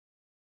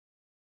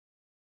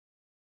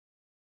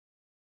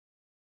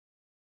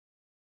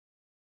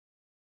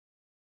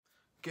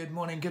Good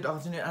morning, good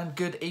afternoon and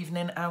good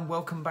evening and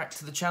welcome back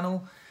to the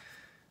channel.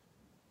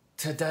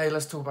 Today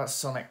let's talk about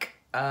Sonic.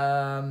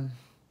 I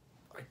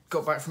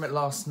got back from it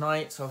last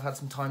night, so I've had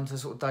some time to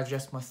sort of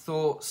digest my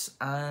thoughts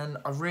and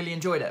I really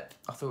enjoyed it.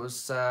 I thought it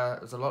was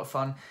a lot of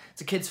fun. It's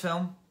a kids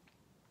film,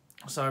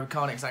 so we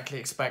can't exactly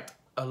expect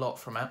a lot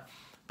from it,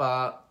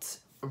 but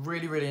I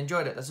really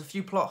enjoyed it. There's a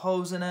few plot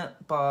holes in it,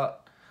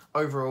 but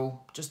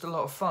overall just a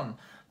lot of fun.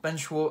 Ben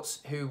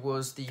Schwartz, who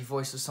was the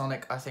voice of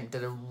Sonic, I think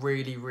did a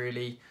really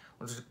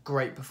was a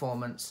great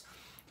performance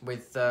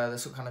with the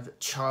sort of kind of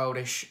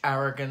childish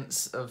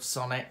arrogance of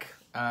Sonic,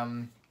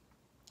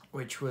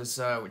 which was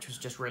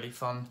just really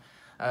fun.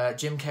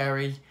 Jim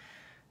Carrey,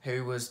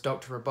 who was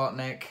Dr.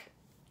 Robotnik,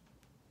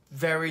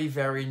 very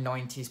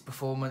 90s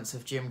performance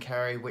of Jim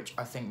Carrey, which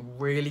I think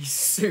really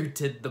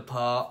suited the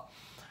part.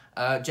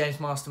 James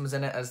Marsden was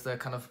in it as the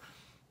kind of,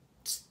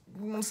 I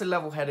want to say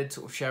level-headed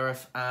sort of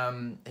sheriff.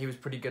 He was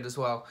pretty good as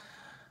well.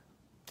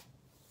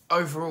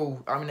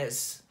 Overall, I mean,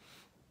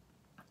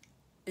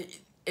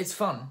 it's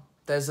fun.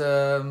 There's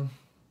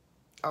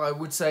I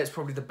would say it's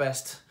probably the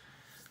best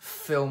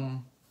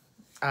film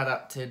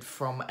adapted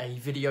from a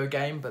video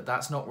game, but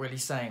that's not really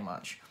saying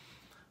much.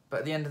 But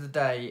at the end of the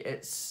day,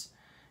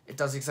 it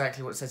does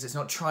exactly what it says. It's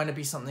not trying to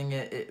be something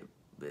that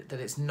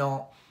it's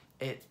not.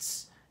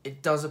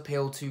 It does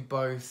appeal to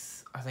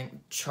both, I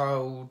think,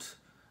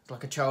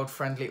 like a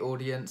child-friendly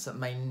audience that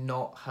may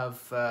not have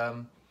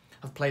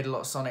played a lot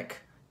of Sonic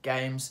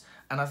games,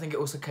 and I think it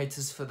also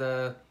caters for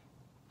the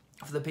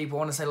people, I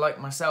want to say, like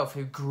myself,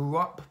 who grew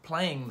up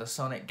playing the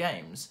Sonic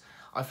games.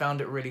 I found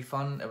it really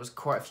fun. There was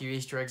quite a few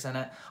Easter eggs in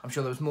it. I'm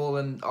sure there was more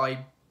than I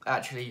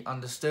actually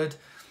understood,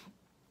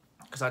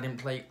 because I didn't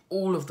play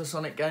all of the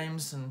Sonic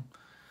games,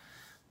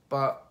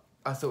 but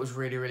I thought it was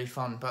really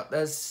fun. But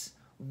there's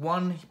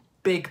one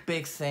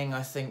big thing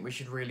I think we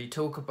should really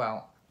talk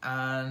about,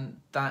 and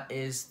that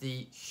is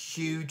the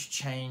huge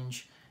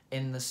change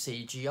in the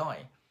CGI.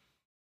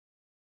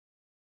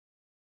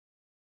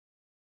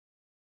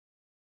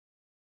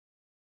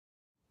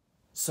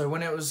 So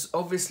when it was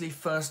obviously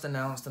first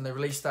announced and they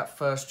released that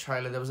first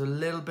trailer, there was a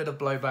little bit of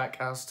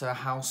blowback as to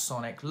how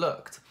Sonic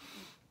looked.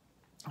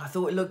 I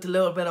thought it looked a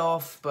little bit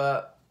off,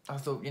 but I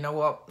thought, you know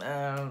what,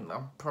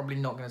 I'm probably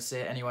not going to see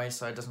it anyway,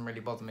 so it doesn't really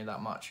bother me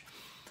that much.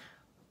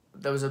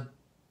 There was a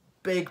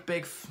big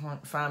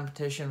fan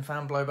petition,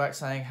 fan blowback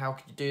saying, how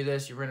could you do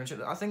this, you're ruining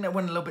it. I think that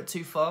went a little bit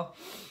too far,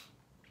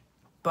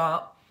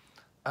 but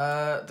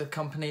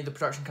the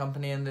production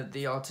company and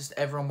the artist,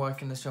 everyone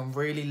working this film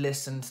really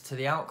listened to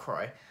the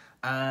outcry,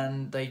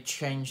 and they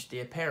changed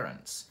the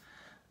appearance.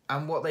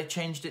 And what they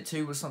changed it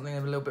to was something a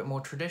little bit more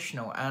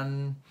traditional,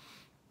 and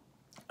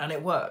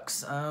it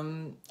works.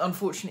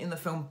 Unfortunately in the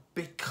film,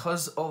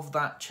 because of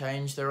that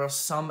change, there are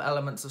some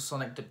elements of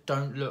Sonic that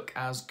don't look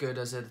as good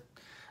as it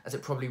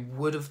probably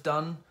would have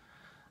done,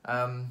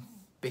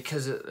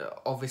 because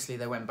obviously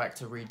they went back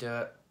to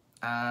redo it.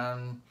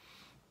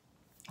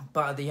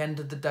 But at the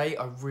end of the day,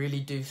 I really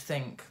do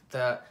think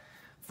that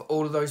for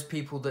all of those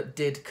people that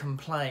did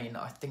complain,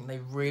 I think they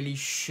really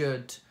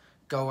should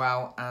go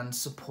out and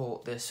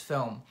support this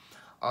film.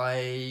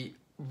 I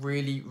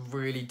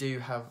really do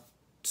have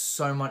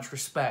so much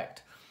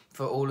respect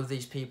for all of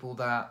these people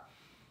that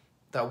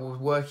were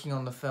working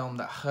on the film,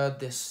 that heard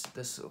this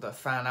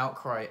fan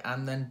outcry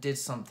and then did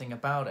something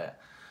about it.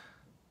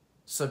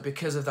 So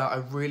because of that, I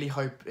really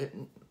hope it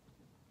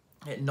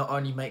not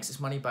only makes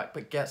its money back,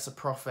 but gets a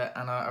profit,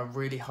 and I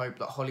really hope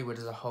that Hollywood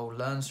as a whole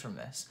learns from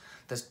this.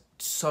 There's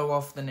so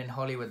often in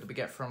Hollywood that we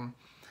get from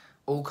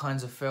all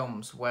kinds of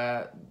films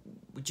where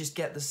we just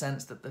get the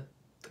sense that the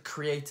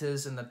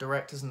creators and the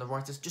directors and the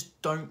writers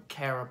just don't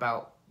care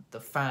about the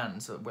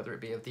fans, whether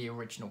it be of the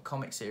original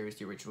comic series,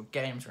 the original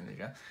games, or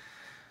anything.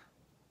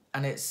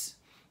 And it's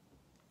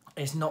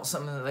not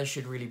something that they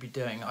should really be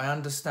doing. I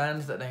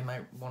understand that they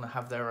may want to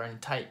have their own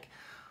take,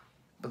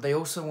 but they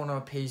also want to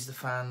appease the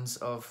fans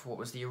of what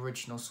was the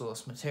original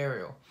source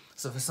material.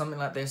 So for something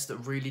like this that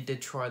really did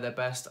try their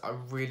best, I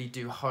really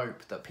do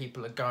hope that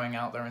people are going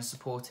out there and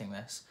supporting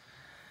this.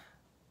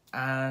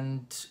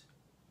 And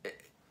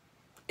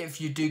if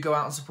you do go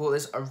out and support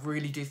this, I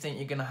really do think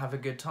you're going to have a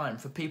good time.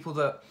 For people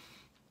that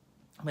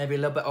maybe a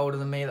little bit older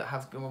than me,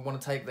 that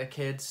want to take their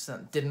kids,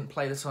 that didn't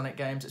play the Sonic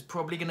games, it's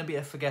probably going to be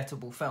a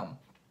forgettable film.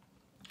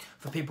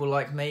 For people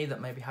like me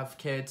that maybe have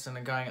kids and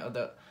are going,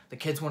 that the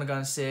kids want to go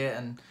and see it,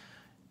 and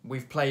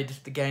we've played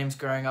the games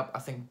growing up, I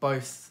think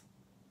both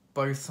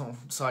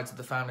sides of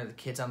the family, the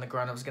kids and the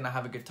grown-ups, are going to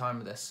have a good time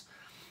with this.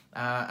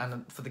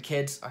 And for the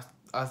kids,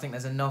 I think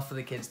there's enough for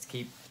the kids to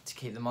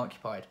keep them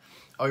occupied.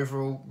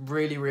 Overall,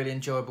 really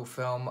enjoyable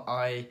film.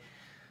 I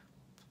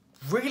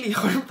really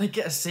hope they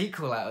get a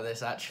sequel out of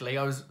this, actually.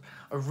 I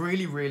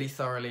really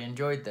thoroughly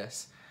enjoyed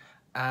this.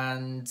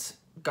 And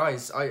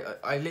guys,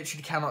 I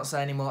literally cannot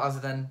say any more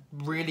other than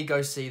really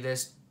go see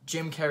this.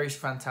 Jim Carrey's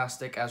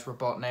fantastic as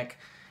Robotnik.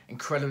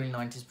 Incredibly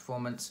 90s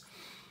performance.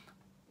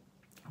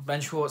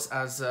 Ben Schwartz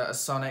as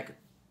Sonic,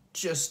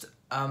 just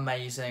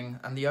amazing.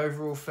 And the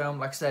overall film,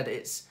 like I said,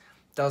 it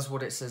does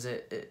what it says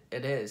it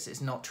is.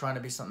 It's not trying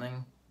to be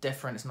something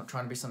different. It's not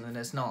trying to be something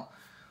that's not.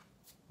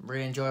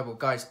 Really enjoyable,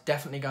 guys.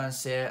 Definitely go and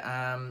see it.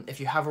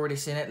 If you have already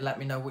seen it, let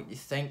me know what you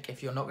think.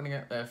 If you're not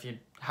gonna go, if you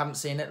haven't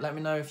seen it, let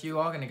me know if you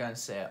are gonna go and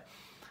see it.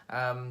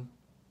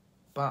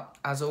 But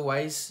as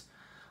always,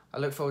 I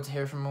look forward to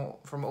hearing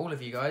from all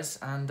of you guys,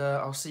 and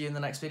I'll see you in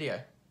the next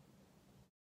video.